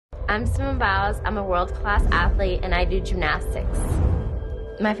I'm Simone Biles. I'm a world-class athlete, and I do gymnastics.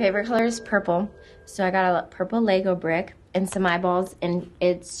 My favorite color is purple, so I got a purple Lego brick and some eyeballs, and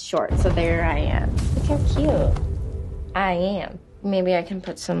it's short, so there I am. Look how cute I am. Maybe I can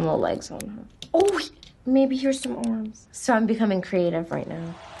put some little legs on her. Oh, maybe here's some arms. So I'm becoming creative right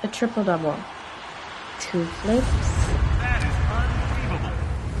now. A triple-double. 2 flips. That is unbelievable.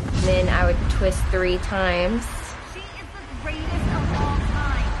 Then I would twist 3 times. She is the greatest of all time.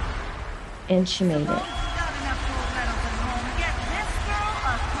 And she made it. Got enough gold medals at home. Get this girl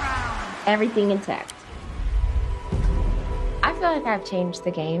a crown. Everything intact. I feel like I've changed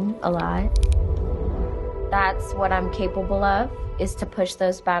the game a lot. That's what I'm capable of, is to push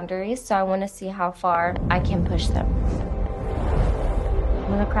those boundaries, so I want to see how far I can push them.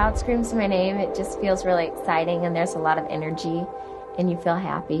 When the crowd screams my name, it just feels really exciting, and there's a lot of energy, and you feel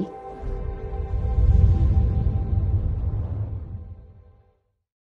happy.